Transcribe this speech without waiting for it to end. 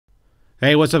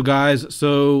Hey, what's up, guys?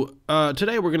 So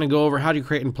today we're going to go over how to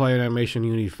create and play an animation in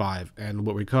Unity 5. And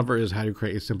what we cover is how to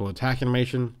create a simple attack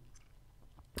animation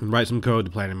and write some code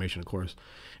to play animation, of course.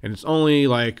 And it's only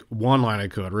like one line of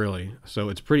code, really. So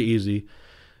it's pretty easy.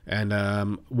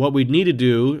 And what we need to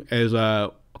do is,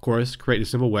 of course, create a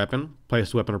simple weapon,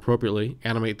 place the weapon appropriately,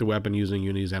 animate the weapon using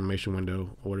Unity's animation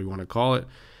window, or whatever you want to call it.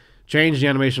 Change the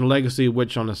animation legacy,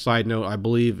 which on a side note, I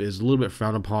believe is a little bit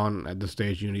frowned upon at this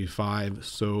stage, Unity 5.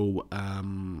 So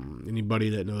anybody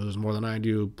that knows more than I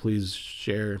do, please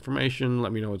share information.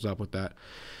 Let me know what's up with that.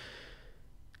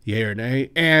 Yay or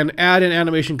nay. And add an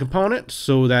animation component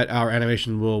so that our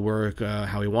animation will work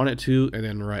how we want it to. And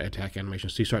then write attack animation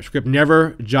C# script.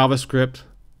 Never JavaScript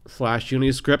 /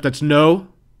 Unity script. That's no.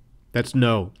 That's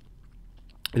no.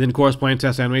 And then corresponding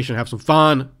test animation. Have some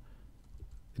fun.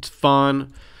 It's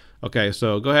fun. Okay,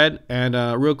 so go ahead and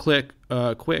real quick,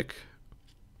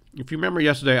 if you remember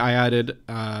yesterday, I added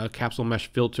a capsule mesh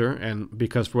filter, and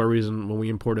because for a reason when we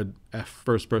imported a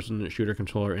first-person shooter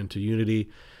controller into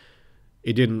Unity,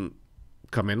 it didn't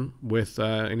come in with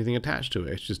anything attached to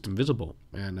it. It's just invisible,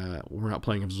 and we're not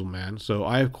playing Invisible Man. So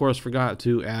I, of course, forgot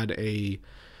to add a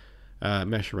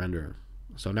mesh renderer.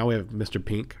 So now we have Mr.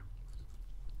 Pink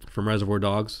from Reservoir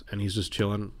Dogs, and he's just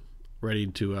chilling, ready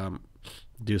to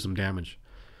do some damage.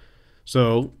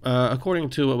 So, according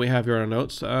to what we have here on our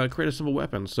notes, create a simple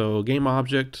weapon. So, game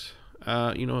object,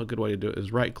 a good way to do it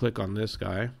is right-click on this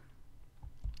guy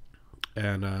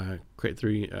and create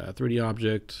 3D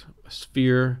object, a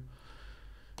sphere,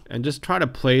 and just try to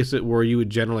place it where you would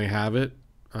generally have it.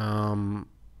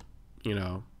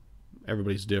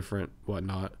 Everybody's different,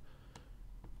 whatnot.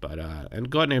 But, and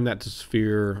go ahead and name that to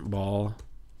sphere ball,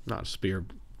 not sphere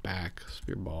back,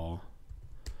 sphere ball.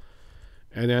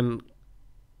 And then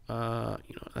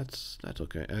that's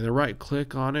okay. And then right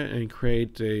click on it and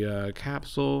create a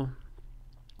capsule.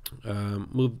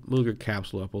 Move your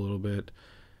capsule up a little bit,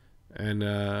 and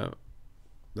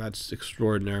that's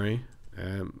extraordinary.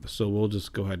 So we'll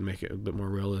just go ahead and make it a bit more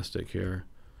realistic here,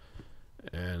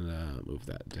 and move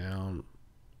that down.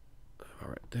 All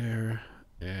right, there,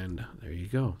 and there you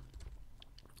go.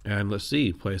 And let's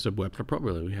see, place a weapon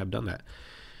appropriately. We have done that.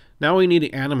 Now we need to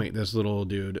animate this little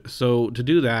dude. So to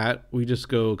do that, we just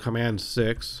go Command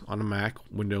 6 on a Mac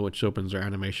window, which opens our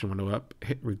animation window up.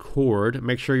 Hit record.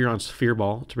 Make sure you're on sphere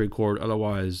ball to record,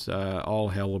 otherwise all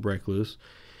hell will break loose.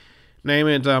 Name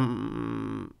it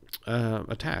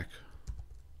Attack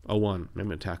 01.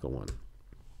 Name it Attack 01.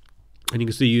 And you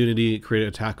can see Unity created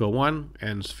Attack 01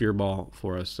 and sphere ball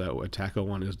for us. So Attack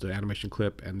 01 is the animation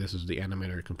clip, and this is the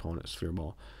animator component, sphere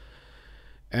ball.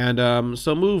 And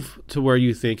so move to where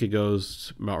you think it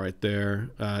goes, about right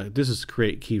there. This is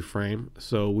create keyframe,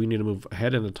 so we need to move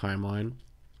ahead in the timeline.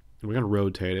 We're going to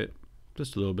rotate it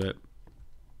just a little bit,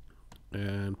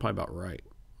 and probably about right.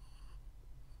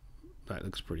 That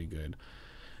looks pretty good.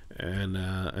 And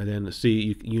then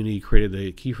see, Unity created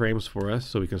the keyframes for us,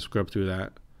 so we can scrub through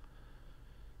that.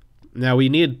 Now we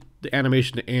need the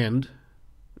animation to end.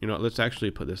 Let's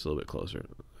actually put this a little bit closer.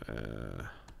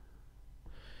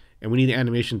 And we need the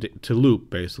animation to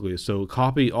loop, basically. So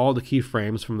copy all the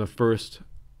keyframes from the first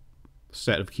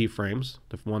set of keyframes,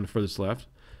 the one furthest left.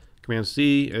 Command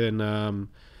C, and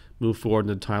move forward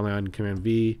in the timeline, Command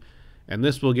V. And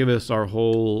this will give us our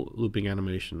whole looping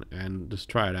animation. And just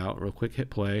try it out real quick. Hit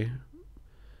play.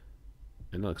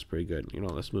 And it looks pretty good.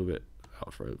 Let's move it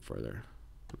out further.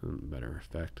 Better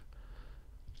effect.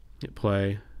 Hit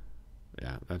play.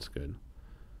 Yeah, that's good.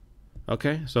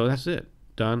 Okay, so that's it.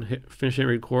 Done. Hit finish and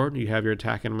record. You have your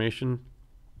attack animation,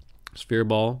 sphere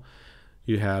ball.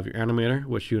 You have your animator,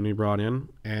 which Unity brought in,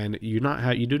 and you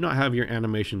do not have your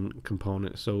animation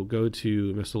component. So go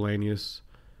to miscellaneous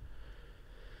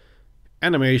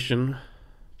animation,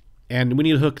 and we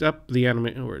need to hook up the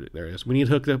animation. There it is. We need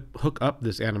to hook up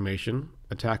this animation,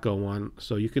 attack 01.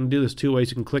 So you can do this two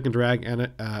ways. You can click and drag and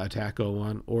attack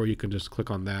 01, or you can just click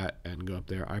on that and go up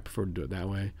there. I prefer to do it that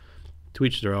way. To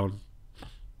each their own.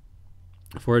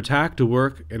 For attack to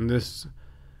work in this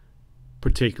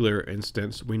particular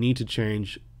instance, we need to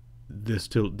change this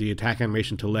to the attack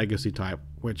animation to legacy type,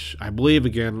 which I believe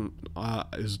again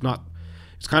is not.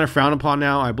 It's kind of frowned upon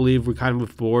now. I believe we kind of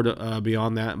moved forward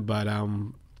beyond that, but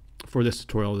for this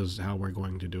tutorial, this is how we're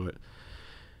going to do it.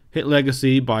 Hit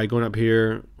legacy by going up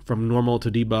here from normal to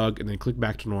debug, and then click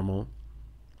back to normal.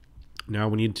 Now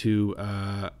we need to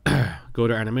go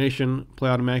to animation, play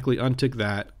automatically, untick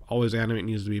that. Always animate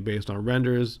needs to be based on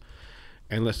renders,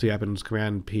 and let's see what happens.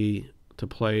 Command P to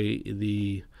play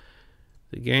the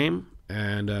game,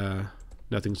 and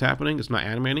nothing's happening. It's not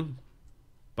animating,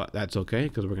 but that's okay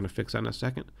because we're going to fix that in a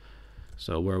second.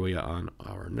 So where are we on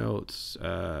our notes?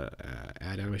 Add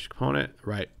animation component,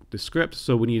 right? The script.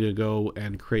 So we need to go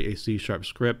and create a C#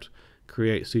 script.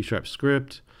 Create C#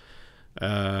 script.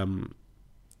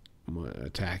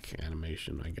 Attack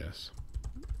animation, I guess.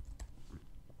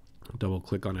 Double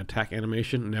click on attack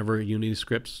animation. Never Unity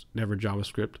scripts, never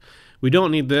JavaScript. We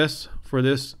don't need this for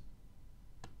this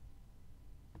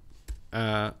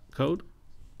code,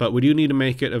 but we do need to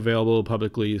make it available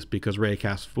publicly because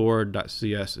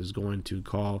raycast4.cs is going to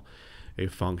call a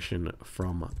function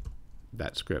from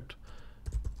that script.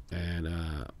 And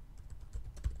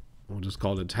we'll just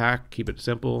call it attack, keep it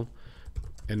simple.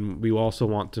 And we also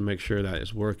want to make sure that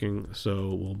it's working,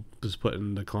 so we'll just put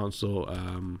in the console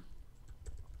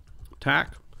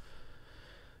attack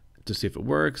to see if it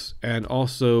works. And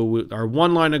also our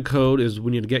one line of code is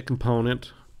we need to get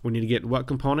component. We need to get what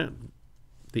component?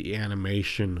 The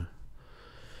animation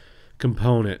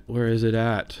component. Where is it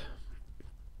at?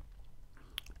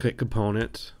 Click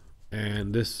component,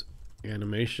 and this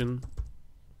animation,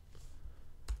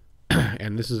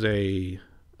 and this is a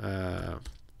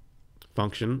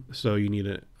function, so you need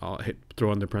to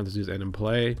throw in the parentheses and in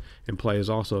play. And play is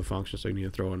also a function, so you need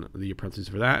to throw in the parentheses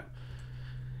for that.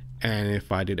 And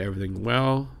if I did everything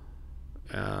well,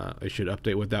 it should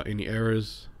update without any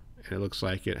errors, and it looks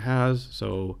like it has.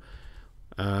 So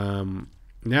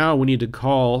now we need to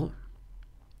call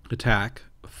attack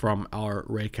from our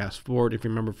raycast4. If you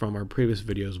remember from our previous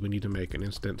videos, we need to make an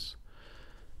instance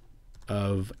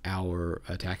of our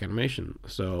attack animation.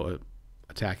 So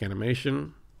attack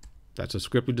animation, that's a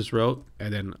script we just wrote,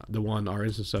 and then our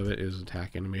instance of it is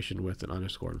attack animation with an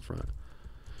underscore in front.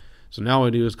 So now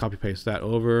what we do is copy paste that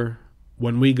over.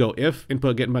 When we go if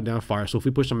input get button down fire, so if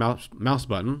we push the mouse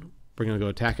button, we're going to go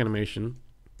attack animation,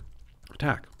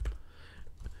 attack.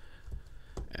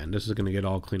 And this is going to get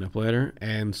all cleaned up later.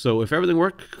 And so if everything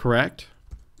worked correct,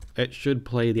 it should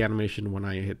play the animation when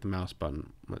I hit the mouse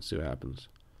button. Let's see what happens.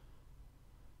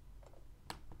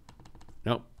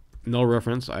 Nope, no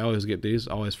reference. I always get these.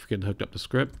 I always forget to hook up the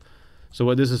script. So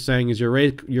what this is saying is your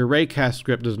raycast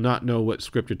script does not know what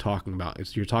script you're talking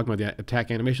about. You're talking about the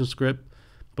attack animation script,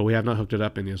 but we have not hooked it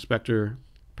up in the inspector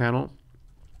panel.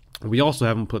 We also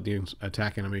haven't put the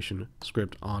attack animation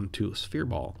script onto sphere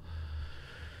ball.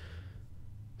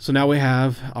 So now we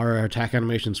have our attack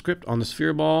animation script on the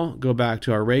sphere ball. Go back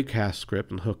to our raycast script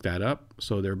and hook that up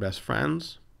so they're best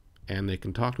friends and they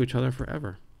can talk to each other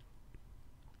forever.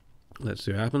 Let's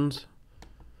see what happens.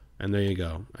 And there you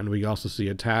go. And we also see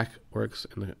attack works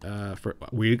in the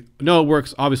we know it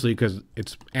works obviously because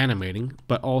it's animating,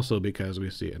 but also because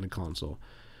we see it in the console.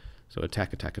 So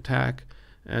attack, attack, attack,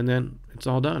 and then it's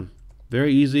all done.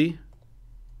 Very easy,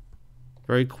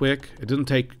 very quick. It doesn't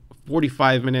take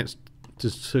 45 minutes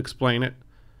to explain it.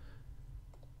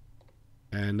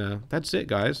 And that's it,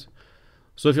 guys.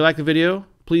 So if you like the video,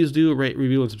 please do rate,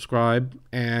 review, and subscribe,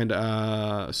 and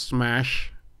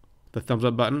smash the thumbs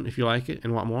up button if you like it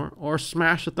and want more, or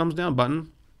smash the thumbs down button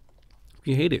if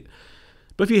you hate it.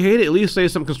 But if you hate it, at least say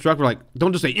something constructive, like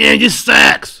don't just say yeah, it just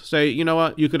sucks. Say, you know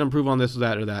what, you could improve on this,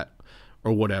 that,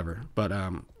 or whatever. But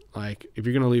like if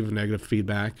you're gonna leave negative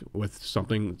feedback with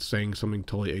something, saying something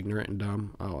totally ignorant and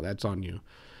dumb, oh, that's on you.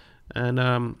 And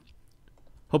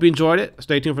hope you enjoyed it.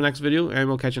 Stay tuned for the next video, and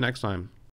we'll catch you next time.